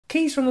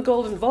Keys from the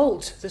Golden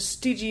Vault, the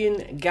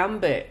Stygian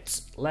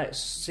Gambit. Let's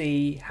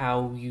see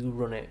how you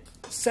run it.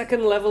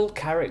 Second level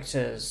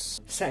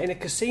characters. Set in a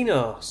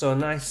casino, so a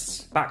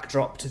nice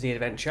backdrop to the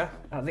adventure.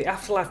 At the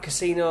Afterlife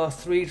Casino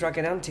 3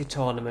 Dragon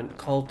Anti-tournament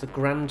called the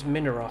Grand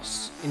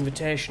Mineros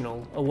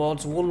Invitational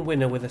awards one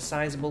winner with a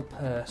sizable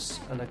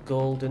purse and a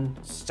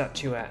golden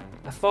statuette.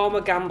 A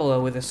former gambler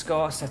with a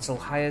score settle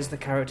hires the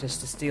characters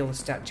to steal the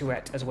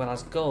statuette as well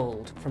as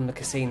gold from the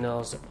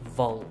casino's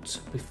vault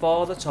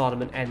before the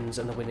tournament ends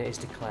and the winner is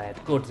declared.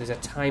 Good, there's a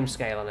time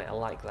scale on it, I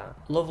like that.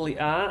 Lovely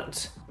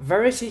art.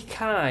 Verity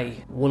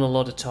Kai won a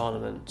lot of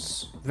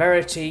tournaments.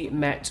 Verity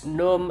met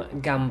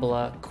gnome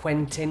gambler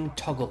Quentin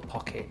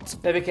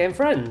Togglepocket. They became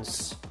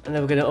friends and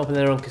they were going to open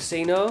their own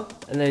casino,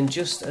 and then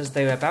just as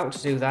they were about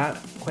to do that,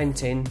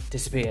 Quentin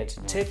disappeared,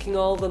 taking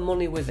all the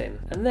money with him,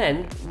 and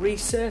then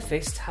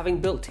resurfaced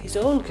having built his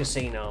own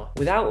casino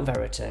without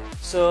Verity.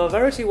 So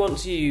Verity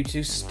wants you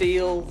to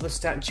steal the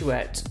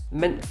statuette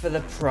meant for the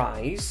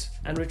prize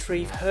and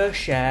retrieve her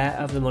share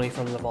of the money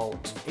from the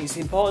vault. It's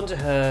important to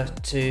her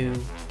to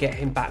get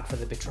him back for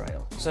the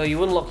betrayal. So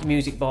you unlock your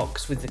music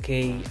box with the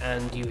key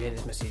and you hear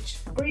this message.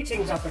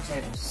 Greetings,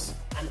 operatives.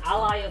 An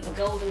ally of the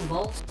Golden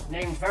Vault,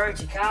 named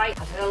Verity Kai,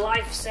 had her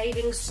life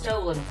savings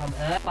stolen from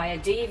her by a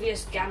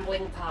devious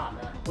gambling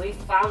partner. We've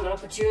found an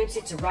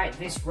opportunity to right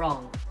this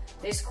wrong.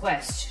 This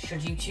quest,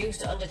 should you choose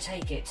to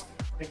undertake it,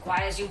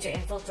 requires you to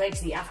infiltrate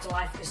the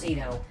Afterlife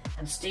Casino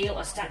and steal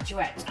a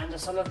statuette and a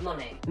sum of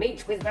money.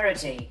 Meet with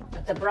Verity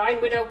at the Brine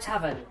Widow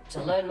Tavern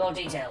to learn more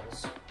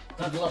details.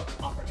 Good luck,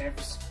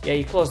 operatives. Yeah,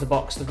 you close the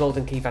box, the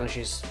golden key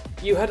vanishes.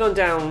 You head on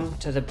down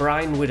to the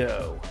Brine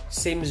Widow.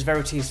 Seems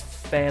Verity's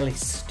fairly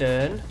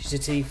stern. She's a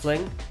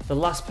tiefling. The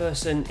last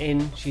person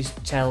in, she's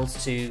told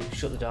to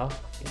shut the door.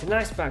 It's a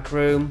nice back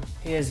room.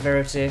 Here's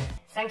Verity.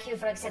 Thank you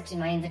for accepting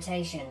my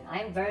invitation.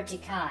 I'm Verity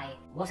Kai.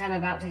 What I'm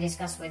about to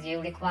discuss with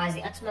you requires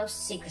the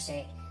utmost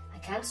secrecy. I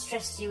can't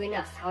stress to you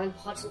enough how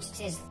important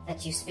it is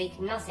that you speak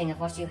nothing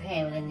of what you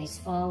hear within these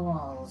four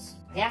walls.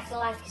 The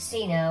Afterlife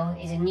Casino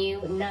is a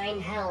new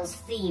Nine Hells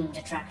themed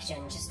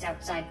attraction just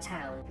outside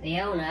town.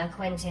 The owner,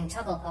 Quentin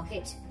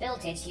Togglepocket,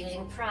 built it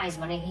using prize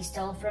money he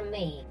stole from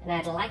me, and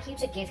I'd like you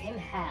to give him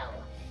hell.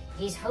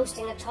 He's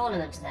hosting a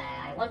tournament there.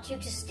 I want you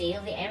to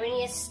steal the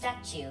Erinius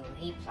statue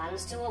he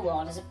plans to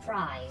award as a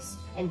prize,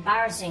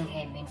 embarrassing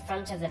him in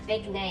front of the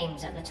big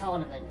names at the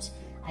tournament.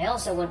 I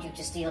also want you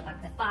to steal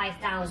back the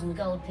 5,000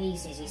 gold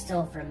pieces he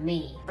stole from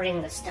me.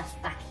 Bring the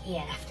stuff back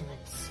here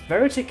afterwards.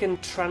 Verity can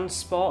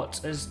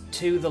transport us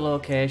to the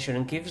location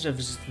and gives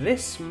us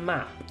this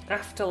map,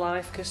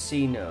 Afterlife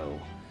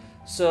Casino.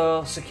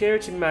 So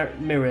security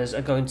mirrors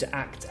are going to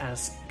act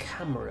as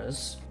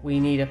cameras. We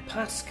need a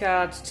pass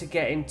card to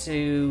get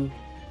into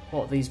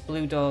these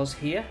blue doors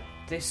here.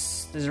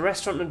 There's a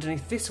restaurant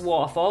underneath this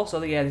waterfall,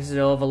 so yeah, this is an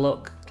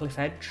overlook cliff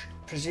edge.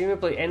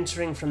 Presumably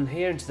entering from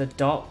here into the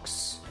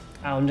docks.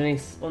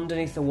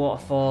 Underneath the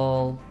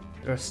waterfall,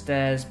 there are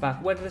stairs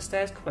back. Where do the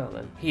stairs come out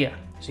then? Here.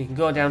 So you can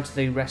go down to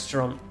the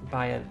restaurant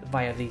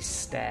via these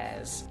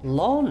stairs.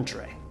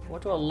 Laundry.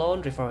 What do a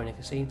laundry for in a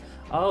casino?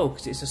 Oh,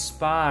 because it's a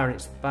spa and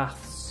it's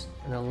baths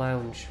and a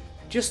lounge.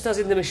 Just as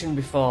in the mission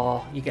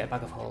before, you get a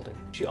bag of holding.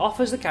 She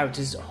offers the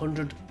characters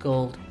 100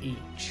 gold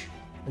each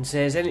and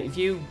says, if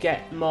you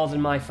get more than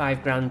my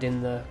 5 grand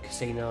in the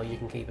casino, you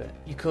can keep it.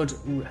 You could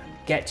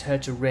get her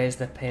to raise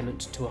their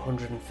payment to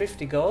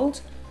 150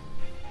 gold.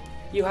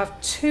 You have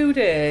 2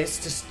 days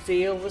to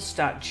steal the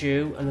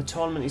statue, and the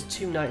tournament is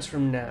 2 nights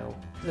from now.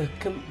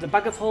 The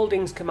bag of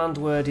holdings command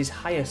word is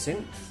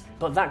Hyacinth,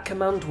 but that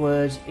command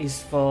word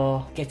is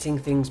for getting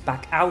things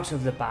back out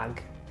of the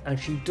bag, and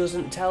she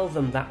doesn't tell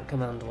them that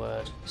command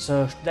word.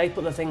 So they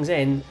put the things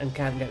in and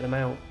can't get them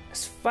out.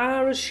 As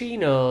far as she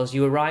knows,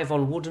 you arrive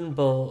on wooden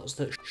boats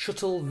that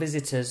shuttle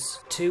visitors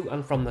to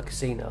and from the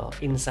casino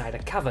inside a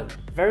cavern.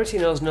 Verity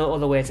knows no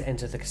other way to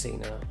enter the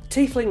casino.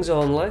 Tieflings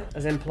only,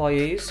 as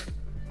employees.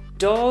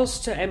 Doors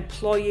to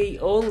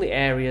employee-only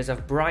areas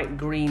have bright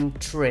green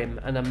trim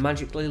and are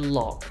magically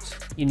locked.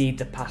 You need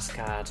the pass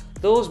card.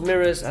 Those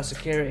mirrors are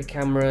security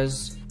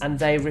cameras and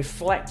they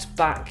reflect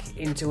back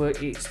into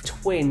its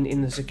twin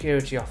in the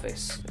security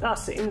office.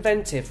 That's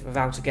inventive of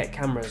how to get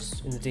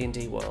cameras in the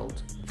D&D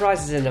world.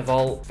 Prizes in a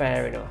vault,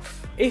 fair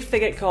enough. If they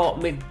get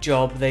caught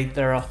mid-job,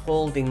 there are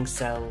holding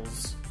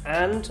cells.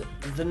 And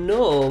the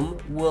gnome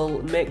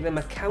will make them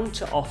a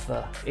counter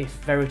offer if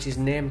Verity's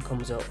name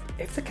comes up.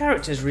 If the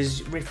characters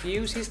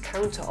refuse his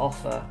counter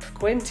offer,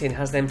 Quentin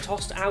has them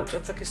tossed out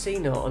of the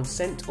casino and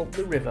sent up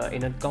the river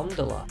in a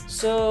gondola.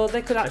 So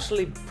they could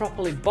actually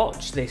properly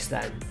botch this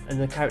then, and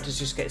the characters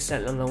just get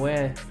sent on their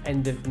way.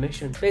 End of the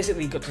mission.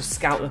 Basically, you've got to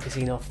scout the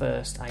casino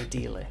first,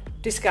 ideally.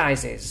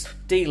 Disguises,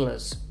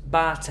 dealers,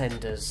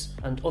 bartenders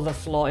and other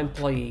floor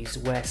employees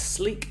wear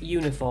sleek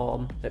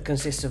uniform that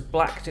consists of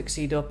black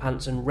tuxedo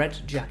pants and red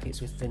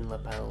jackets with thin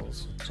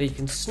lapels. So you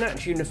can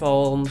snatch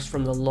uniforms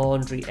from the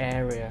laundry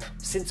area.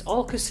 Since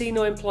all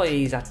casino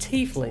employees are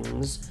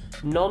tieflings,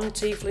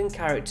 non-tiefling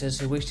characters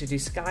who wish to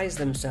disguise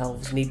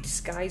themselves need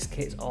disguise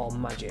kits or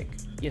magic.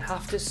 You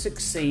have to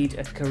succeed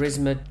a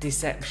charisma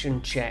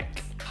deception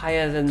check.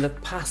 higher than the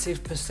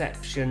passive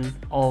perception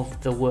of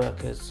the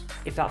workers.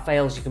 If that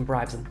fails, you can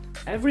bribe them.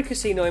 Every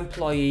casino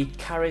employee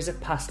carries a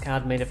pass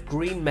card made of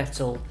green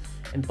metal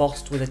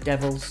embossed with a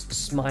devil's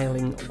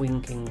smiling,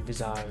 winking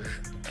visage.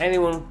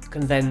 Anyone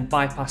can then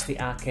bypass the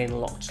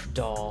arcane locked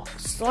door.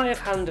 Sleight of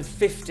hand of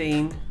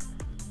 15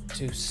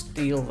 to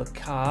steal the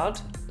card.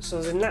 So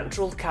there's a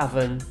natural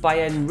cavern by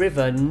a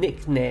river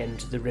nicknamed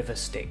the River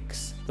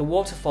Styx. The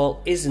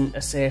waterfall isn't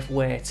a safe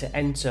way to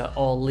enter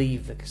or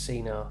leave the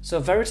casino.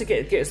 So Verity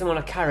gets them on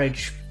a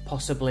carriage,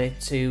 possibly,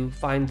 to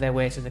find their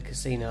way to the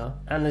casino.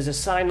 And there's a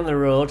sign on the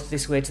road,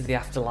 "This way to the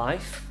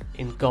afterlife,"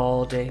 in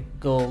gaudy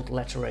gold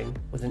lettering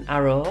with an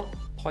arrow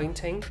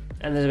pointing,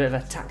 and there's a bit of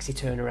a taxi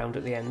turnaround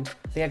at the end.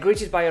 They are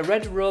greeted by a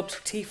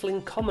red-robed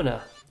tiefling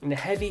commoner in a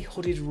heavy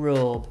hooded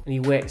robe, and he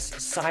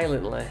waits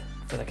silently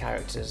for the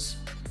characters.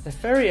 The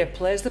Ferrier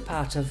plays the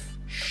part of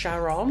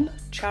Charon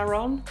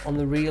on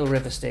the real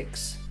River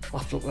Styx. I'll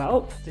have to look that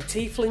up. The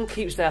tiefling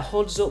keeps their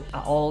hoods up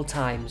at all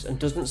times and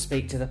doesn't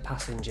speak to the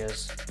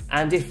passengers.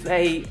 And if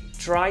they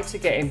try to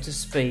get him to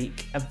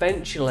speak,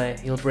 eventually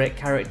he'll break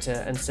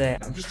character and say,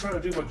 "I'm just trying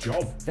to do my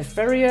job." The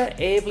Ferrier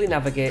ably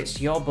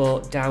navigates your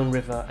boat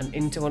downriver and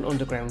into an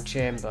underground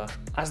chamber.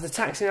 As the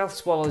taxi mouth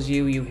swallows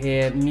you, you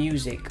hear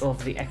music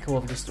over the echo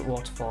of a distant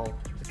waterfall.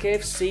 The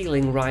cave's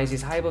ceiling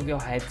rises high above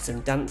your heads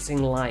and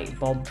dancing lights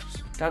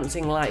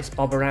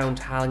bob around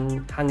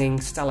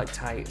hanging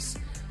stalactites.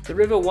 The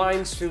river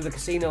winds through the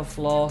casino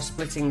floor,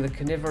 splitting the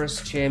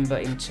carnivorous chamber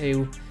in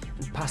two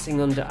and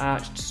passing under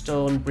arched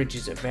stone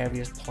bridges at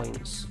various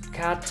points.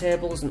 Card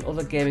tables and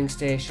other gaming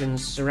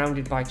stations,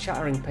 surrounded by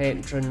chattering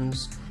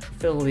patrons,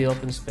 fill the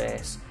open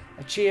space.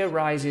 A cheer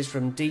rises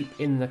from deep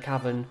in the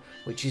cavern,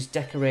 which is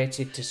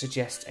decorated to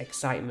suggest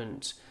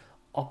excitement,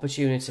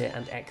 opportunity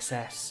and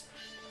excess.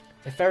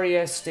 The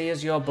Ferrier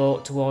steers your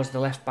boat towards the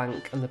left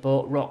bank and the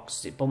boat rocks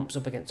as it bumps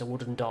up against a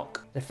wooden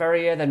dock. The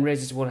Ferrier then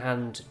raises one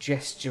hand,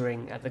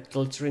 gesturing at the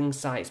glittering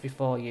sights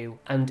before you,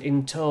 and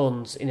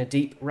intones in a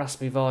deep,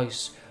 raspy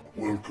voice,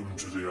 "Welcome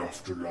to the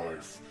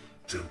afterlife.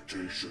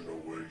 Temptation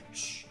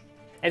awaits."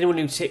 Anyone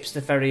who tips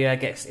the Ferrier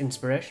gets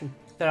inspiration.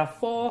 There are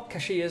 4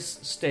 cashier's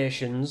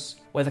stations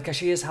where the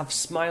cashiers have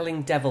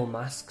smiling devil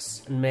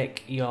masks and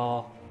make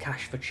your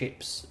cash for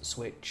chips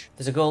switch.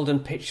 There's a golden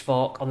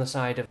pitchfork on the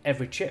side of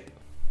every chip.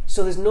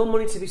 So there's no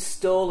money to be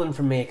stolen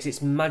from me because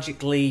it's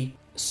magically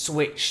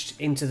switched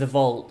into the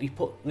vault. You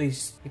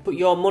put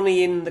your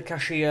money in the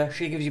cashier,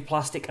 she gives you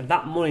plastic, and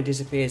that money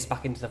disappears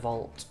back into the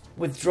vault.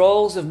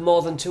 Withdrawals of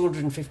more than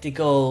 250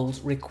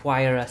 gold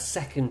require a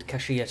second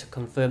cashier to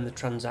confirm the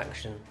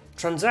transaction.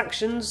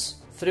 Transactions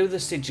through the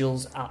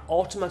sigils are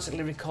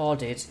automatically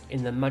recorded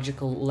in the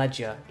magical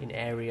ledger in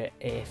area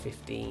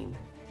A15.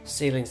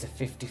 Ceilings are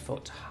 50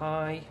 foot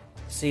high.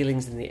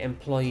 Ceilings in the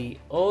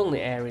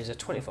employee-only areas are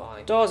 20 foot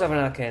high. Doors have an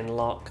arcane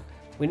lock.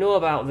 We know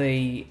about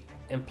the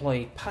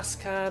employee pass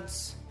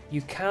cards.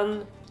 You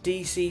can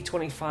DC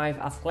 25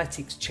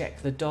 athletics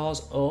check the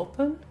doors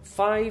open.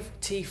 5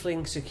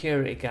 tiefling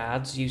security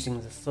guards using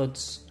the thug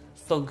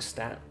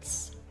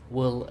stats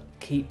will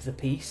keep the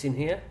peace in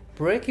here.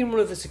 Breaking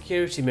one of the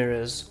security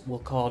mirrors will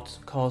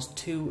cause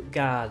 2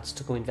 guards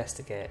to go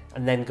investigate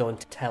and then go and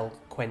tell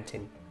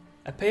Quentin.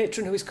 A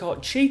patron who is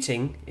caught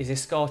cheating is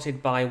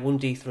escorted by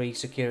 1d3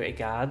 security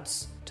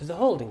guards to the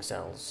holding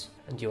cells,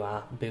 and you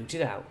are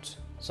booted out.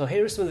 So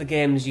here are some of the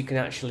games you can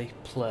actually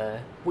play,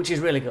 which is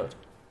really good.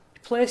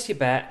 You place your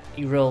bet,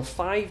 you roll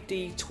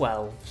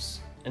 5d12s,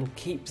 and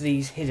keep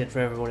these hidden for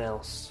everyone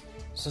else.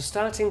 So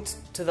starting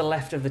to the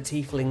left of the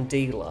tiefling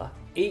dealer,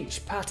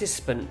 each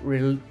participant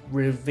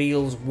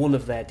reveals one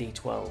of their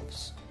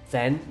d12s.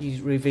 Then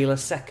you reveal a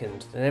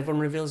second, then everyone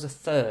reveals a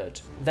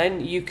third.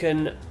 Then you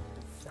can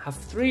have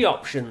 3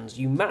 options.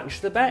 You match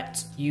the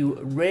bet, you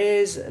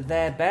raise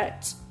their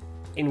bet,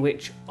 in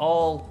which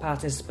all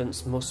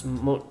participants must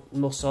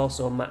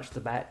also match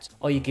the bet,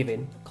 or you give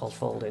in, called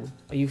folding,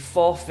 or you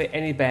forfeit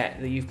any bet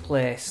that you've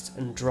placed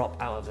and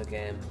drop out of the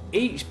game.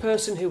 Each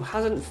person who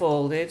hasn't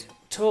folded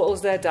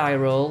totals their die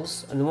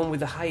rolls, and the one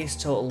with the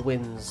highest total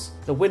wins.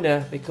 The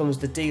winner becomes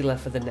the dealer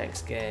for the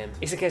next game.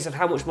 It's a case of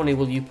how much money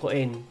will you put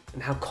in,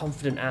 and how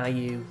confident are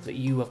you that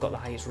you have got the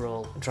highest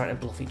roll, and trying to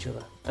bluff each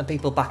other. And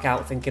people back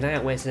out thinking, I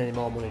ain't wasting any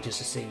more money just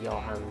to see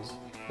your hands.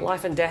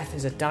 Life and Death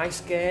is a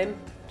dice game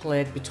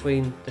played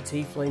between the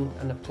tiefling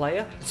and a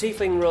player. The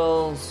tiefling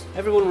rolls,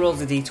 everyone rolls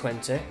a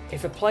d20.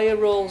 If a player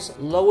rolls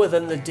lower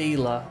than the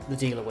dealer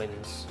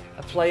wins.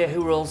 A player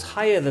who rolls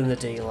higher than the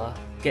dealer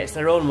gets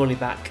their own money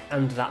back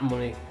and that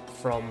money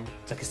from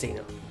the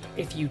casino.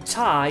 If you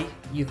tie,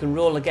 you can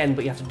roll again,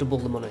 but you have to double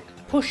the money.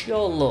 Push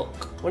your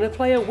luck. When a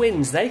player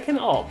wins, they can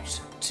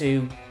opt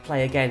to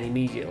play again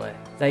immediately.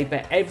 They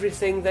bet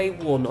everything they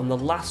won on the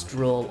last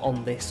roll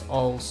on this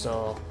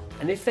also.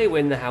 And if they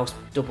win, the house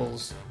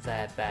doubles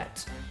their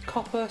bet.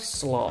 Copper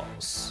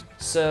slots.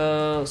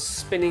 So,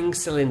 spinning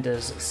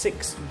cylinders,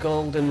 6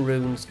 golden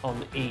runes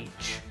on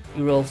each.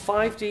 You roll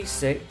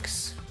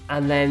 5d6,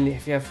 and then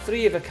if you have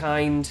 3 of a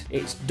kind,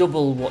 it's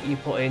double what you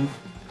put in.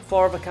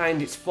 4 of a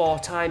kind, it's 4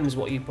 times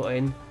what you put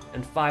in.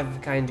 and 5 of a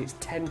kind, it's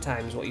 10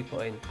 times what you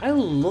put in. I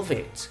love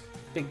it.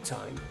 Big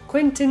time.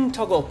 Quentin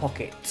Toggle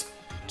Pocket.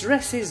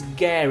 Dresses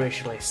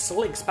garishly,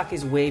 slicks back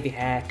his wavy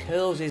hair,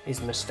 curls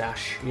his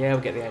moustache. Yeah,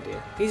 we get the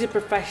idea. He's a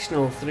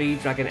professional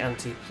 3-Dragon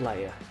Ante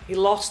player. He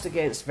lost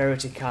against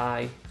Verity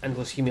Kai and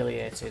was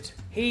humiliated.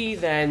 He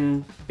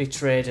then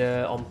betrayed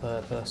her on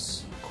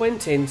purpose.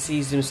 Quentin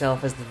sees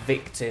himself as the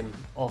victim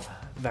of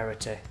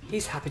Verity.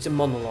 He's happy to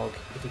monologue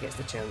if he gets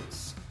the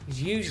chance.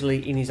 He's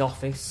usually in his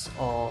office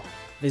or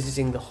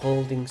visiting the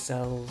holding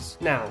cells.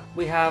 Now,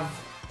 we have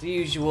the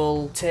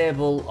usual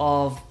table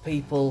of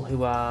people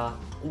who are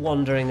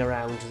wandering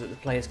around that the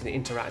players can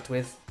interact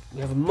with.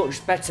 We have a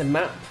much better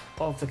map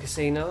of the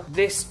casino.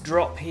 This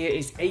drop here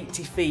is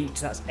 80 feet,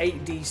 that's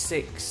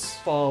 8d6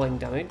 falling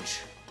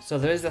damage. So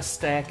there is a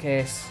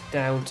staircase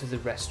down to the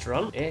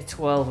restaurant.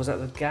 A12 was at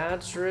the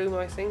guards room,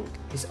 I think.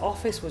 His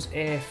office was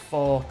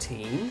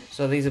A14,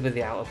 so these will be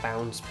the out of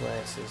bounds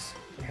places.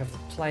 We have the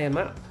player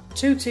map.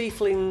 2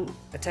 tiefling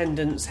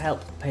attendants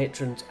help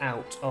patrons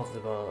out of the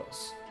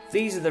boats.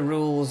 These are the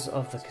rules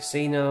of the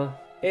casino.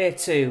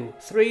 A2,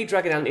 3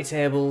 Dragon Ante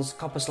tables,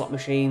 copper slot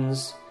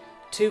machines,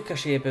 2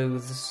 cashier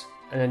booths,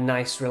 and a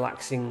nice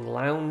relaxing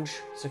lounge.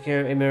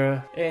 Security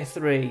mirror.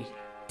 A3,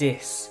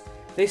 Dis.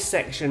 This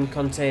section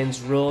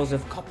contains rows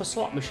of copper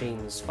slot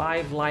machines,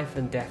 5 life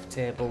and death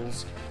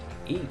tables,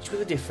 each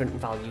with a different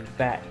value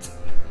bet.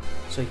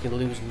 So you can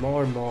lose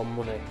more and more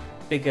money.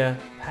 Bigger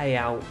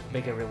payout,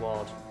 bigger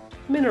reward.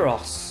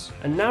 Mineros.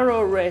 A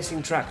narrow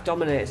racing track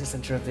dominates the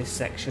centre of this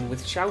section,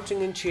 with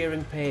shouting and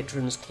cheering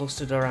patrons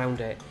clustered around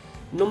it.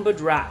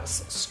 Numbered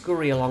rats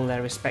scurry along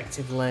their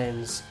respective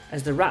lanes.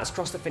 As the rats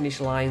cross the finish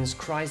lines,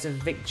 cries of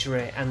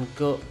victory and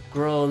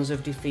groans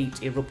of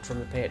defeat erupt from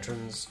the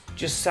patrons.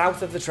 Just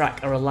south of the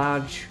track are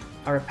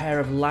a pair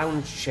of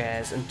lounge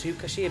chairs and 2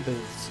 cashier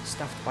booths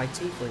staffed by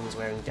tieflings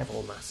wearing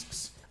devil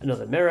masks.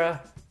 Another mirror.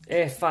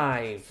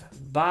 A5,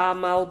 Bar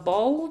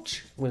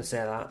Malbolge, I'm going to say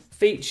that,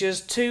 features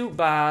 2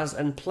 bars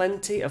and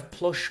plenty of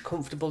plush,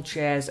 comfortable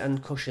chairs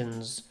and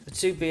cushions. The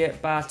 2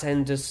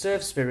 bartenders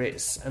serve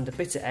spirits and a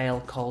bitter ale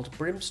called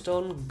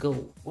Brimstone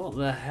Gull. What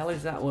the hell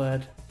is that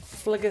word?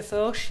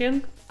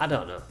 Phlegethocian? I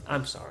don't know,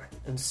 I'm sorry.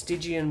 And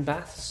Stygian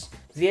baths.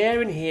 The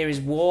air in here is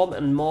warm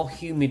and more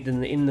humid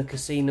than in the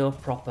casino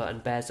proper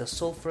and bears a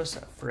sulphurous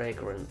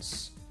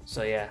fragrance.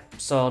 So yeah,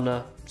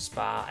 sauna,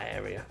 spa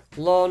area.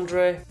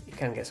 Laundry, you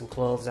can get some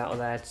clothes out of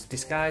there,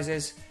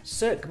 disguises.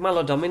 Cirque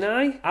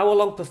Maladomini,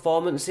 hour-long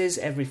performances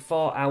every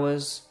 4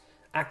 hours.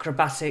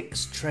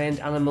 Acrobatics, trained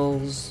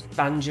animals,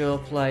 banjo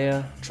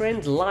player,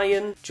 trained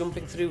lion,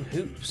 jumping through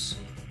hoops.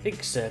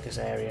 Big circus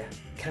area.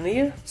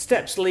 Canea?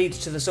 Steps lead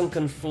to the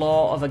sunken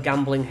floor of a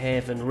gambling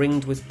haven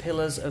ringed with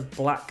pillars of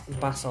black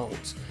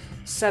basalt.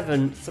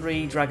 7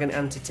 3-Dragon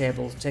Ante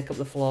tables take up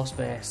the floor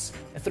space.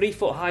 A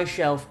 3-foot high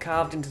shelf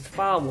carved into the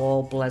far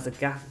wall bears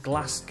a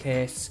glass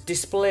case,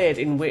 displayed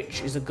in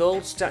which is a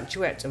gold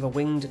statuette of a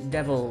winged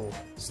devil.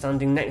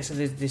 Standing next to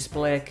the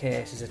display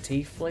case is a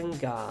tiefling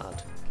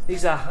guard.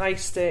 These are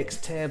high-stakes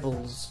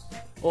tables,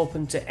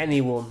 open to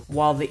anyone,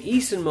 while the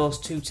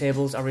easternmost 2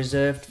 tables are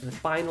reserved for the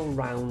final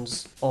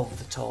rounds of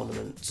the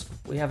tournament.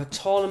 We have a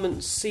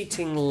tournament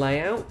seating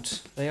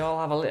layout. They all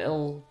have a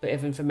little bit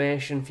of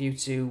information for you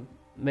to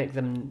make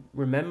them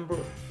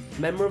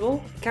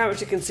memorable. The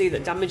character can see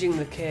that damaging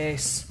the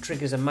case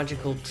triggers a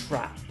magical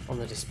trap on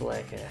the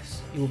display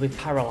case. You will be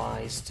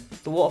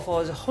paralysed. The waterfall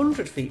is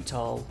 100 feet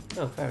tall.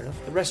 Oh, fair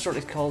enough. The restaurant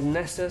is called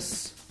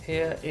Nessus.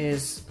 Here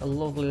is a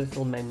lovely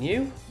little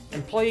menu.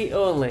 Employee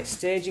only,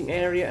 staging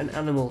area and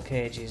animal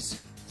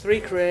cages. 3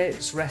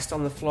 crates rest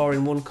on the floor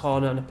in one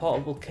corner and a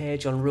portable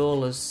cage on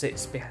rollers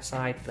sits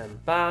beside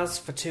them. Bars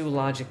for 2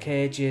 larger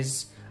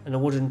cages and a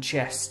wooden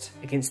chest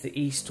against the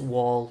east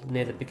wall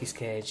near the biggest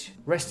cage.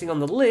 Resting on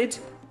the lid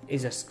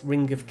is a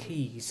ring of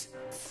keys.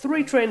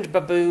 3 trained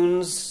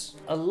baboons,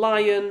 a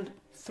lion,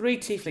 3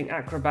 tiefling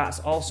acrobats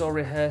also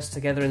rehearse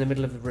together in the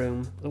middle of the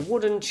room. The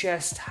wooden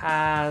chest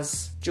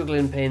has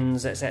juggling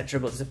pins,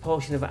 etc., but there's a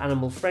potion of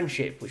animal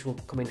friendship which will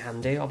come in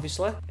handy,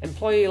 obviously.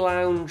 Employee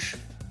lounge,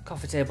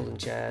 coffee table and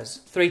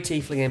chairs. 3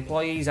 tiefling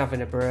employees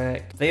having a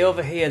break. They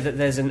overhear that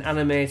there's an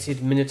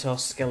animated minotaur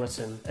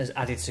skeleton as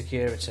added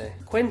security.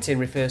 Quentin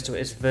refers to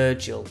it as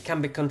Virgil. It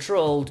can be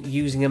controlled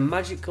using a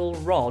magical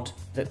rod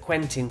that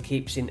Quentin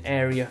keeps in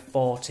Area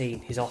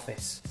 14, his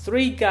office.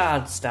 3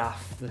 guard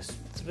staff. The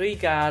 3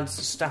 guards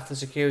staff the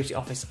security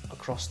office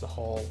across the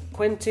hall.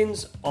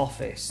 Quentin's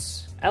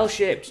office.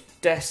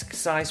 L-shaped desk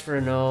size for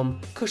a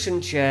gnome,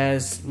 cushioned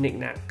chairs,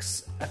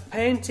 knickknacks. A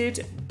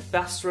painted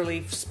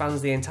bas-relief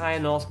spans the entire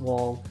north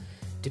wall,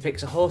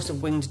 depicts a host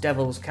of winged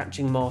devils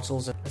catching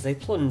mortals as they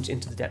plunge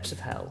into the depths of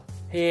hell.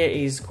 Here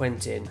is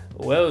Quentin.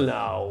 Well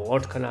now,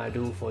 what can I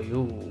do for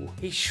you?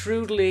 He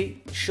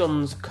shrewdly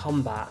shuns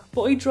combat,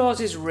 but he draws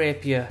his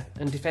rapier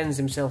and defends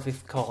himself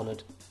if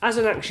cornered. As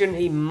an action,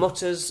 he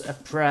mutters a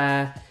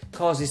prayer,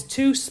 causes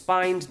 2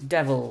 spined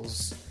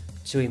devils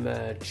to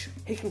emerge.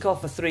 He can call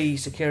for 3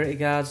 security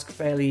guards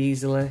fairly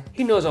easily.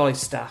 He knows all his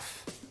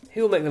staff.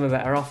 He will make them a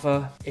better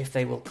offer if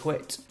they will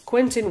quit.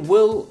 Quentin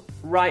will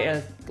write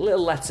a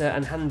little letter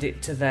and hand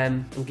it to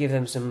them and give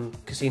them some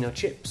casino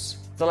chips.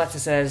 The letter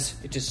says,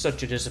 "It is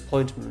such a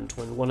disappointment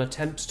when one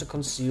attempts to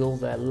conceal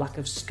their lack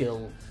of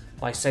skill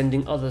by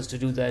sending others to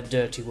do their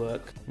dirty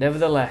work.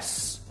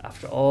 Nevertheless,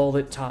 after all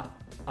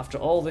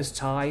this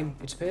time,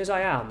 it appears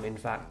I am, in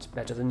fact,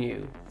 better than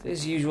you."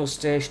 His usual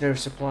stationery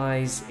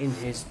supplies in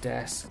his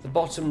desk. The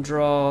bottom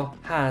drawer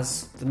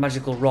has the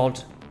magical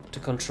rod to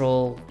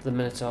control the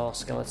Minotaur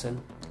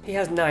skeleton. He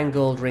has 9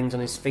 gold rings on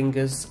his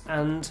fingers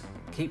and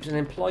keeps an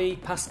employee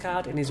pass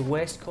card in his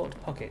waistcoat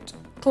pocket.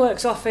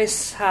 Clerk's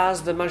office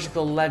has the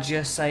magical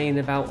ledger saying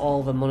about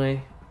all the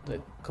money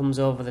that comes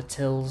over the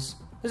tills.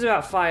 There's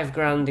about 5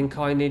 grand in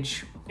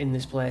coinage in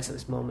this place at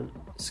this moment.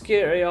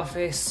 Security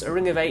office, a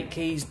ring of 8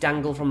 keys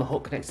dangle from a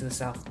hook next to the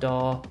south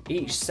door.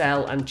 Each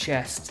cell and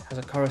chest has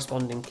a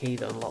corresponding key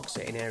that unlocks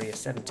it in Area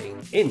 17.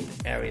 In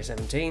Area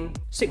 17,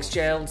 6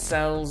 jailed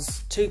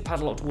cells, 2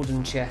 padlocked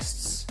wooden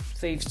chests,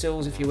 thieves'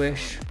 tools if you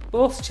wish.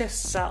 Both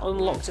chests are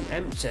unlocked and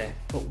empty,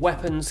 but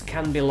weapons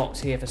can be locked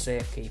here for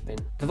safekeeping.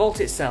 The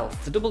vault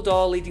itself. The double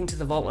door leading to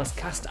the vault has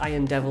cast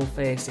iron devil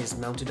faces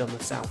mounted on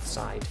the south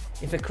side.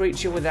 If a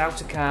creature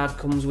without a card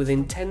comes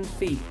within 10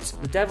 feet,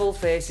 the devil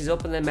faces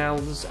open their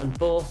mouths and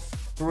both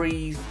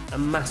breathe a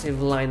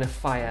massive line of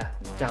fire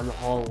down the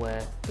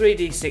hallway.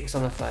 3d6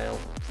 on a fail.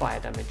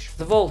 Fire damage.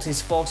 The vault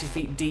is 40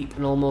 feet deep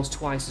and almost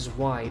twice as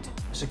wide.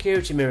 A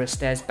security mirror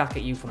stares back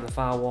at you from the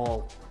far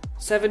wall.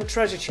 7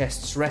 treasure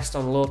chests rest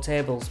on low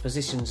tables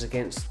positioned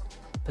against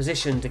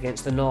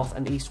the north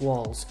and east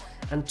walls,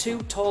 and 2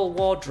 tall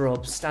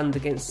wardrobes stand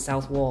against the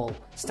south wall.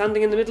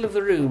 Standing in the middle of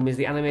the room is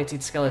the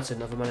animated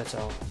skeleton of a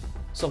Minotaur.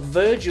 So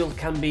Virgil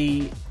can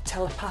be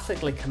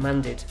telepathically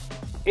commanded.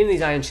 In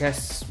these iron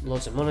chests,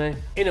 loads of money.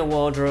 In a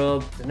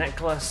wardrobe, the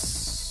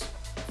necklace,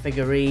 a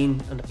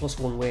figurine, and a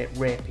 +1 weight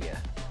rapier.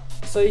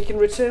 So you can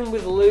return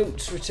with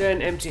loot,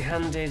 return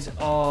empty-handed,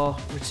 or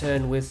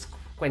return with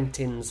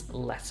Quentin's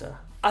letter.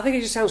 I think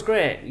it just sounds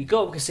great. You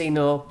go to a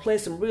casino, play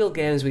some real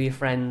games with your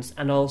friends,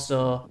 and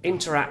also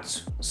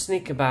interact,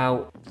 sneak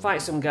about,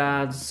 fight some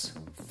guards,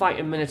 fight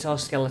a Minotaur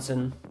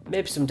skeleton,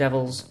 maybe some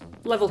devils.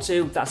 Level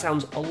 2, that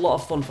sounds a lot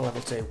of fun for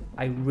level 2.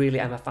 I really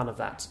am a fan of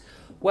that.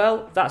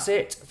 Well, that's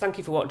it. Thank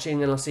you for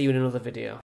watching, and I'll see you in another video.